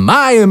 it's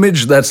my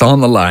image that's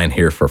on the line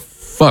here, for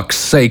fuck's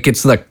sake.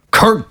 It's the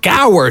Kirk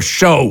Gower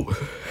show.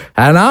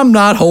 And I'm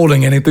not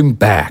holding anything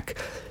back.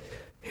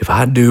 If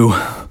I do,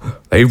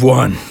 they've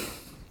won.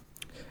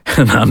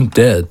 And I'm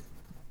dead.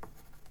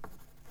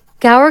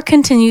 Gower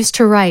continues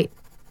to write.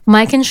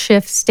 Mike and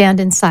Schiff stand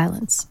in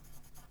silence.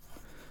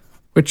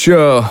 Which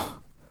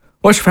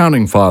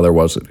founding father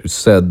was it who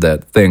said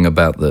that thing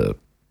about the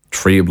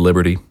tree of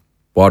liberty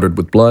watered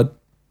with blood?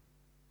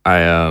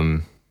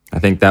 I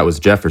think that was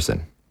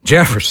Jefferson.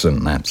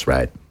 Jefferson, that's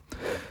right.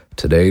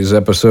 Today's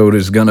episode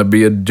is gonna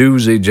be a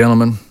doozy,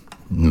 gentlemen.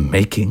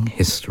 Making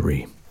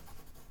history.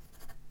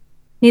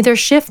 Neither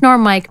Schiff nor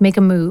Mike make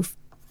a move.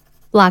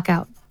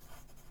 Blackout.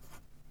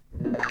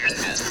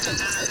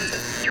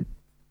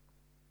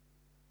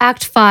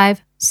 Act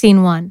 5,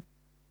 Scene 1.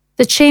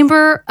 The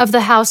chamber of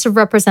the House of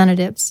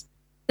Representatives.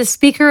 The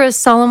speaker is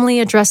solemnly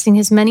addressing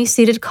his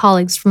many-seated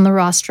colleagues from the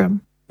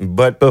rostrum.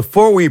 But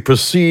before we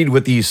proceed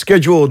with the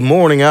scheduled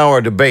morning hour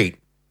debate,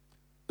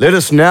 let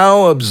us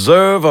now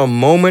observe a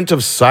moment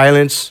of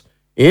silence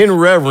in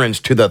reverence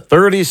to the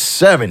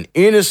 37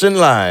 innocent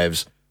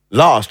lives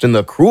lost in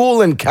the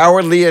cruel and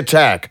cowardly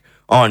attack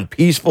on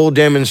peaceful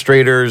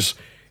demonstrators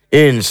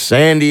in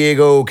San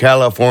Diego,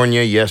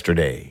 California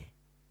yesterday.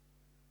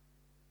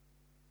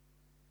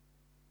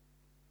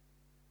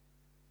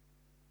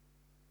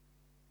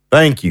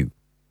 Thank you.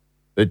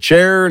 The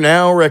chair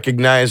now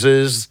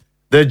recognizes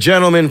the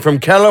gentleman from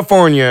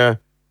California,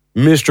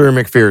 Mr.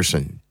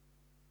 McPherson.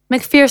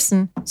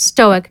 McPherson,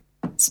 stoic,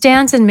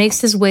 stands and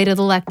makes his way to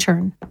the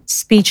lectern,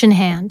 speech in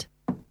hand.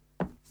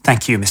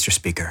 Thank you, Mr.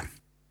 Speaker.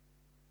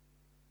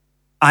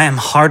 I am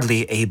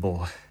hardly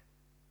able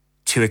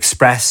to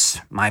express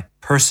my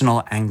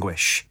personal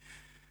anguish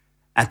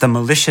at the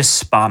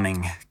malicious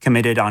bombing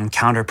committed on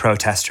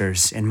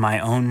counter-protesters in my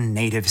own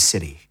native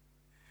city.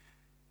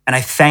 And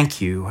I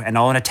thank you and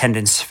all in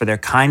attendance for their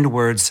kind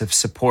words of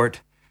support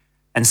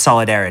and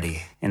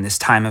solidarity in this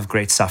time of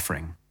great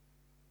suffering.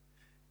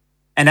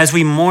 And as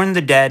we mourn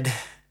the dead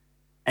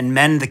and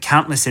mend the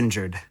countless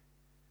injured,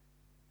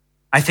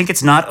 I think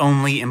it's not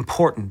only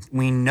important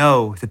we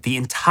know that the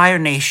entire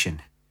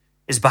nation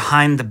is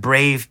behind the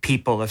brave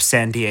people of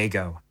San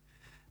Diego,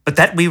 but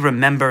that we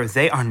remember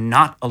they are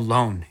not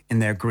alone in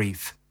their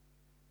grief.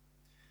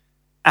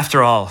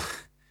 After all,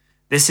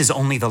 this is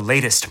only the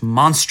latest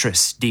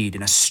monstrous deed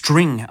in a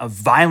string of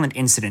violent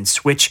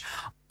incidents which,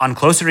 on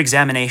closer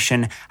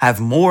examination, have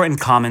more in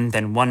common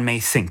than one may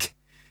think.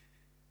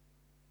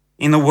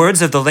 In the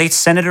words of the late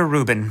Senator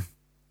Rubin,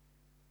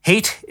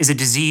 hate is a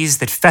disease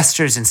that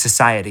festers in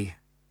society.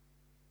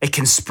 It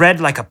can spread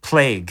like a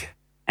plague,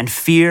 and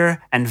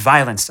fear and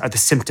violence are the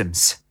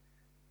symptoms.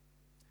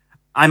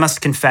 I must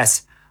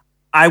confess,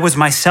 I was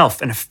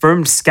myself an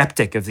affirmed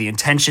skeptic of the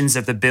intentions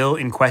of the bill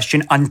in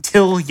question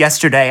until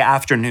yesterday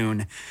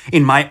afternoon,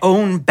 in my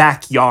own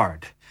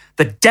backyard.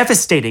 The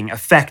devastating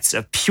effects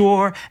of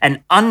pure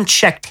and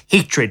unchecked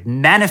hatred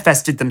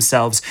manifested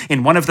themselves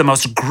in one of the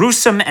most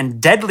gruesome and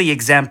deadly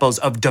examples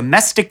of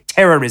domestic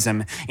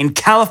terrorism in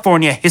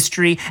California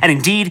history and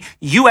indeed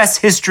U.S.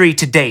 history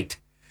to date.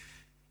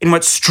 In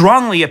what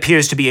strongly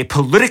appears to be a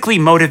politically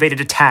motivated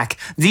attack,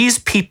 these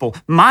people,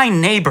 my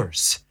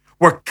neighbors,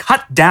 were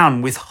cut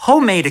down with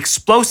homemade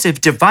explosive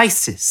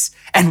devices.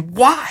 And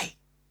why?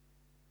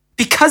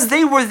 Because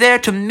they were there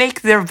to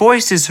make their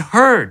voices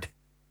heard.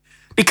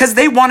 Because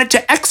they wanted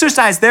to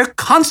exercise their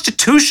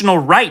constitutional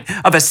right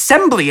of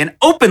assembly and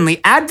openly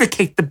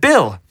advocate the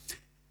bill.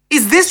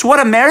 Is this what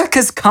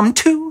America's come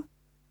to?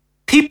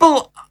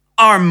 People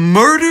are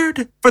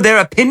murdered for their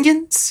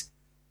opinions?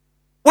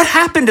 What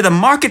happened to the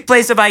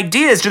marketplace of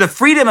ideas, to the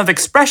freedom of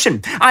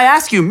expression? I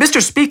ask you,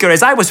 Mr. Speaker,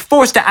 as I was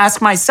forced to ask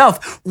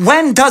myself,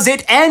 when does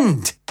it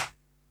end?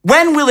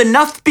 When will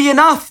enough be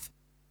enough?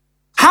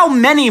 How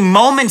many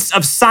moments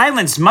of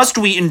silence must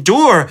we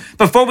endure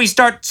before we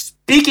start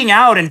speaking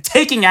out and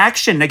taking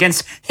action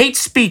against hate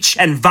speech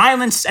and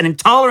violence and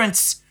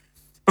intolerance?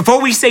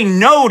 Before we say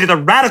no to the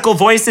radical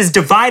voices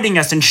dividing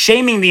us and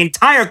shaming the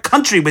entire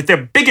country with their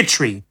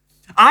bigotry?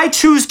 I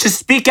choose to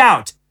speak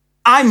out.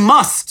 I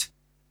must.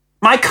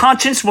 My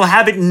conscience will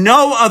have it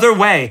no other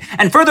way.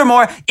 And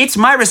furthermore, it's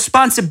my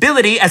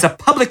responsibility as a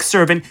public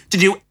servant to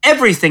do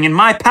everything in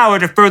my power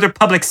to further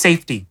public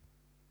safety.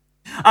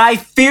 I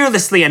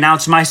fearlessly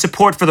announce my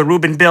support for the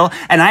Rubin bill,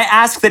 and I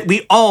ask that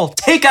we all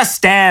take a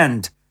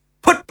stand,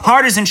 put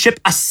partisanship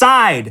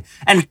aside,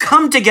 and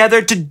come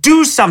together to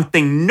do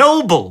something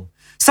noble,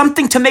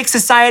 something to make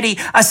society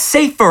a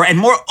safer and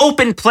more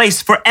open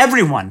place for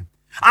everyone.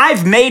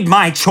 I've made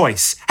my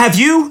choice. Have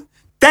you?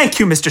 Thank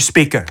you, Mr.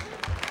 Speaker.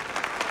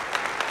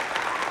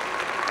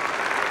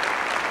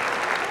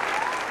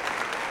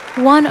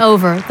 Won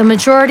over, the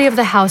majority of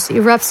the House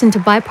erupts into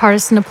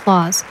bipartisan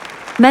applause,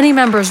 many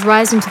members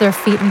rising to their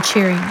feet and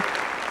cheering.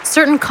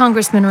 Certain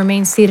congressmen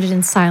remain seated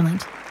and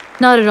silent,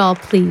 not at all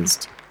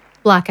pleased.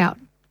 Blackout.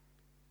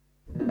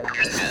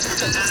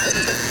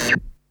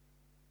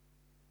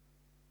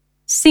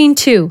 Scene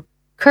 2.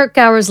 Kirk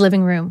Gower's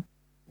living room.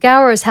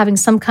 Gower is having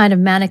some kind of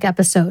manic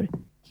episode.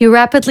 He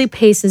rapidly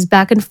paces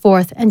back and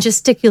forth and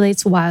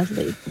gesticulates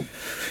wildly.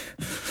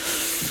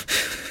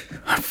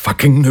 I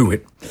fucking knew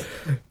it.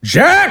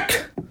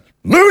 Jack!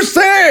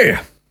 Lucy!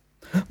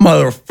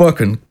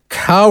 Motherfucking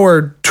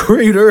coward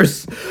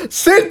traitors!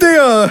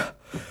 Cynthia!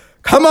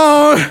 Come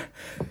on!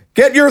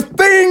 Get your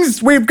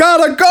things! We've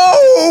gotta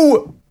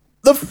go!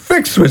 The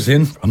fix was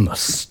in from the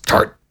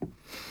start.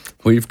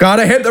 We've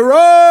gotta hit the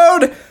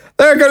road!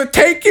 They're gonna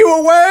take you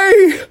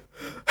away!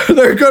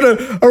 They're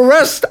gonna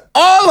arrest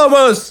all of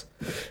us!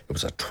 It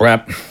was a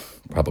trap.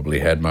 Probably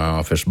had my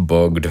office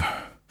bugged.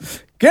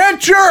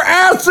 Get your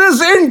asses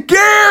in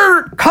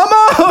gear! Come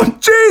on,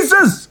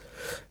 Jesus!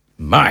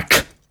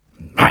 Mike.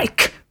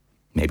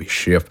 Maybe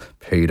Schiff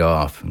paid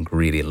off,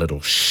 greedy little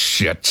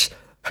shits.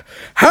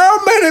 How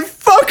many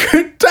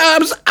fucking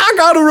times I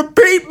gotta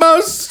repeat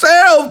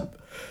myself?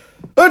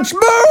 Let's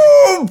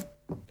move!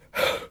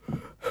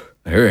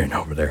 They're in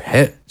over their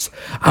heads.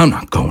 I'm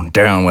not going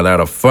down without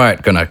a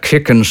fight. Gonna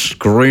kick and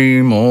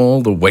scream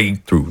all the way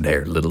through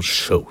their little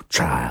show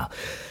trial.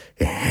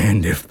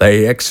 And if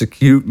they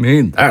execute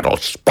me, that'll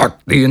spark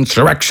the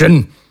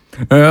insurrection.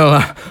 Well,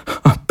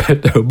 I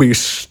bet they'll be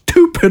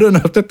stupid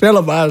enough to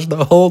televise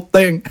the whole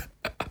thing.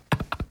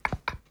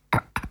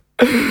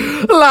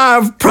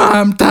 Live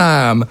prime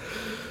time.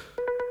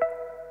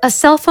 A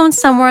cell phone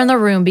somewhere in the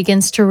room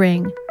begins to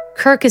ring.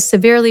 Kirk is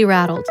severely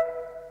rattled.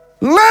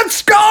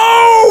 Let's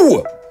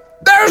go!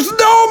 There's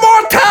no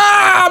more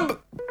time!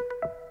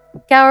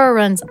 Gower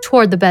runs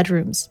toward the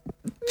bedrooms.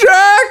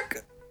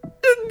 Jack!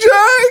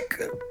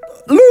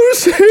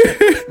 Lucy!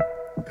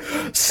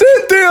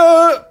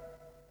 Cynthia!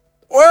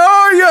 Where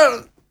are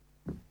you?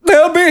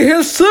 They'll be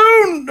here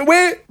soon.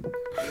 We...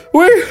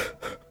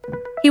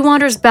 He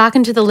wanders back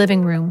into the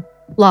living room,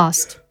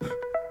 lost.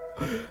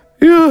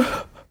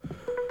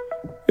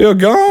 You're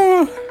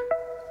gone?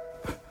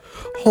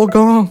 All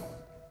gone?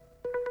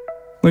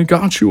 They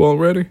got you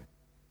already?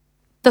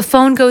 The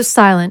phone goes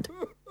silent.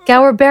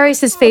 Gower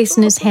buries his face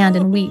in his hand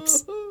and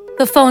weeps.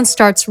 The phone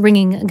starts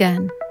ringing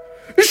again.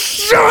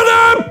 Shut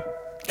up!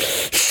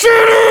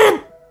 Shut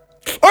up!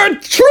 I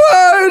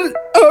tried!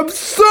 I'm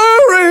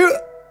sorry!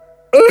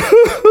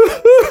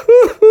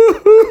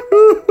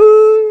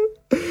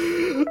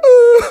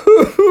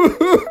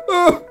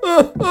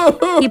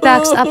 He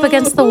backs up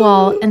against the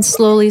wall and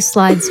slowly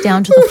slides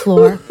down to the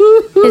floor.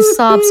 His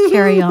sobs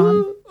carry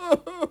on.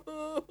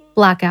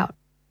 Blackout.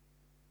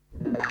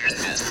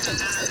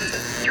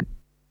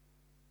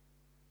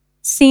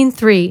 Scene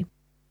 3.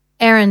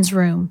 Aaron's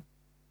room.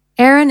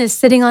 Aaron is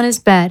sitting on his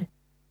bed,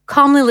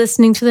 calmly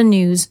listening to the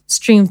news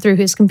stream through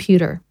his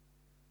computer.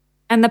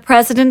 And the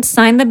president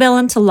signed the bill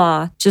into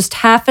law just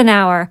half an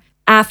hour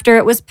after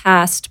it was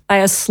passed by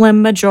a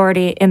slim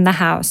majority in the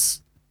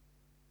House.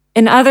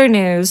 In other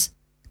news,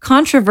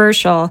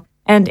 controversial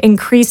and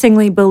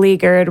increasingly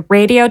beleaguered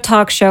radio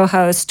talk show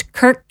host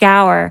Kirk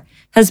Gower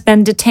has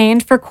been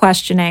detained for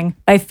questioning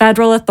by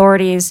federal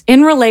authorities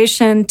in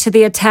relation to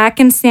the attack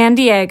in San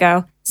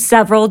Diego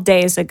several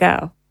days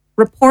ago,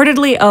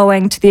 reportedly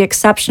owing to the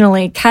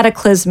exceptionally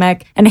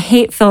cataclysmic and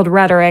hate-filled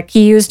rhetoric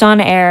he used on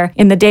air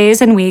in the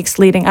days and weeks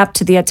leading up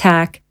to the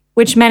attack,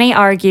 which many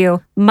argue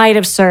might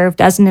have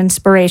served as an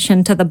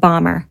inspiration to the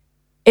bomber.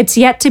 It's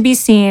yet to be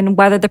seen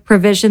whether the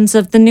provisions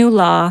of the new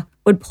law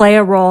would play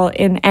a role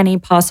in any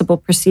possible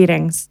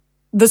proceedings.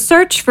 The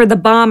search for the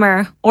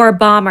bomber or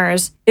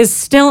bombers is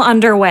still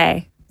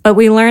underway, but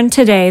we learned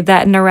today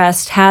that an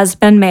arrest has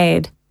been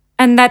made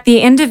and that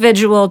the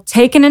individual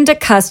taken into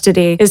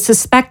custody is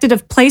suspected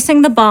of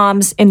placing the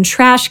bombs in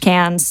trash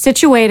cans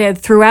situated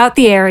throughout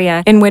the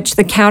area in which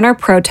the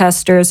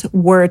counter-protesters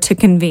were to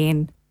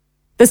convene.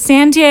 The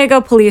San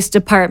Diego Police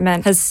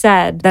Department has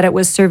said that it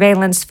was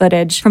surveillance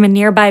footage from a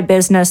nearby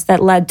business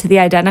that led to the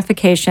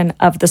identification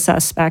of the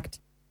suspect.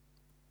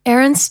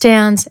 Aaron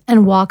stands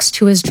and walks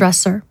to his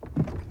dresser.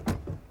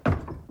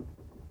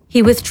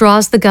 He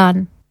withdraws the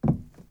gun.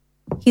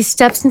 He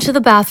steps into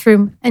the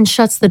bathroom and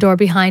shuts the door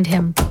behind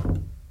him.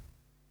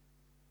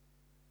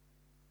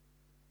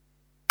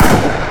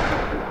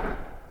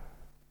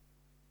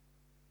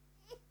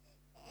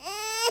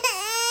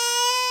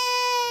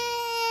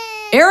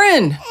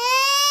 Aaron!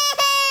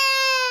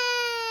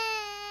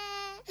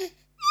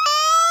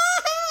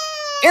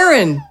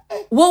 Aaron,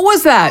 what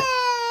was that?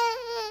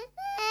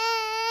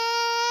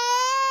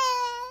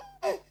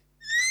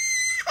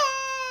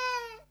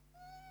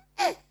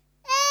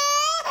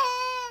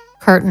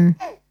 Curtain.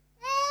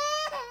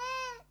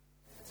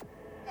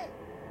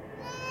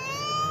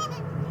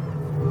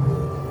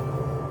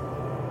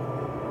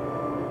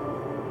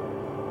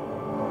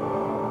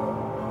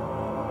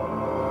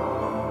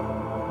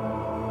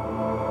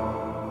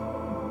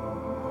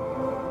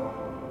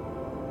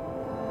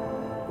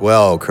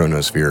 Well,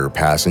 Chronosphere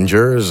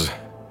passengers,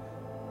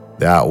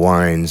 that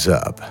winds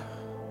up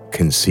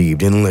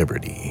Conceived in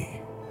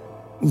Liberty.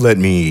 Let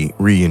me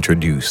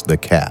reintroduce the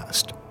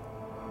cast.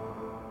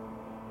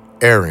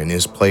 Aaron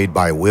is played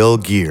by Will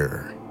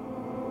Geer.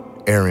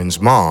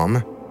 Aaron's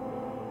mom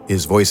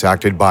is voice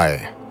acted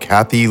by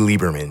Kathy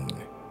Lieberman.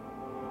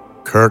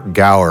 Kirk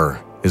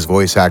Gower is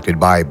voice acted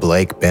by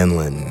Blake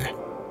Benlin.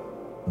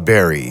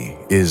 Barry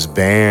is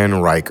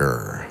Van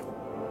Riker.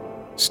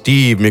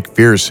 Steve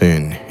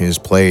McPherson is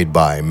played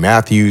by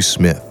Matthew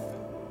Smith.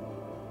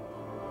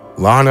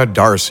 Lana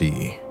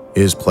Darcy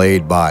is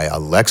played by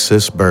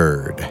Alexis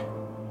Bird.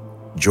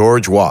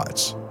 George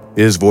Watts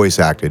is voice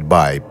acted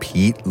by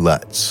Pete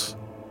Lutz.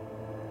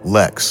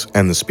 Lex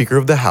and the Speaker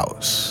of the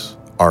House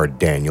are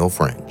Daniel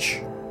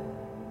French.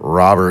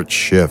 Robert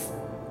Schiff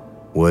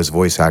was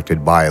voice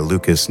acted by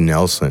Lucas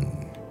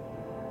Nelson.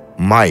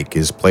 Mike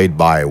is played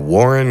by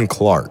Warren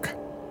Clark.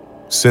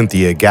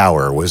 Cynthia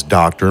Gower was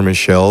Dr.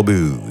 Michelle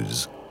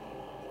Booz.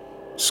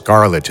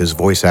 Scarlett is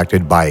voice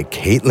acted by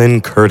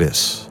Caitlin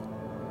Curtis.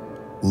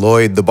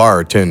 Lloyd the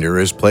bartender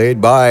is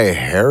played by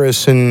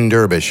Harrison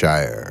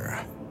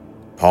Derbyshire.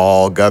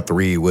 Paul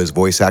Guthrie was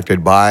voice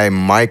acted by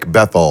Mike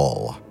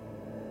Bethel.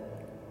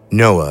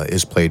 Noah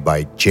is played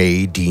by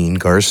J. Dean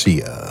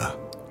Garcia.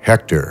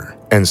 Hector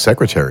and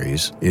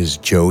Secretaries is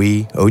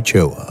Joey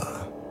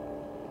Ochoa.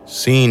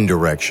 Scene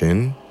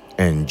direction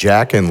and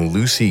Jack and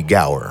Lucy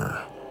Gower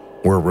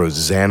were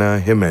Rosanna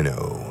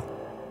Jimeno.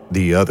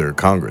 The other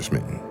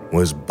congressman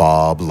was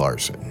Bob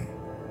Larson.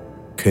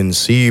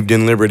 Conceived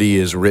in Liberty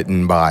is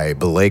written by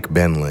Blake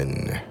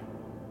Benlin.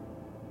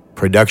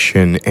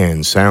 Production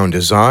and sound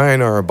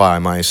design are by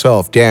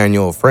myself,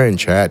 Daniel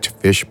French, at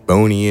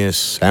Fishbonius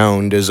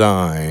Sound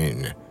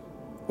Design.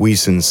 We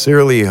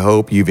sincerely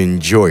hope you've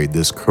enjoyed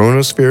this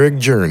chronospheric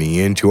journey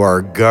into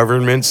our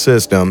government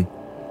system.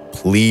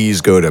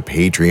 Please go to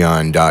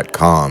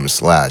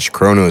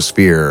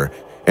patreon.com/chronosphere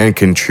and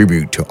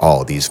contribute to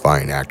all these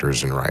fine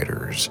actors and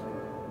writers.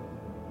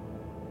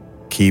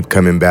 Keep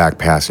coming back,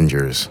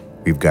 passengers.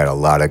 We've got a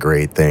lot of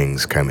great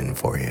things coming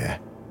for you.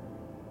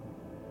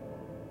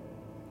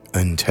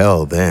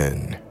 Until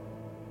then,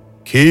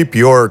 keep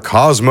your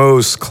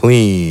cosmos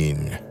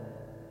clean.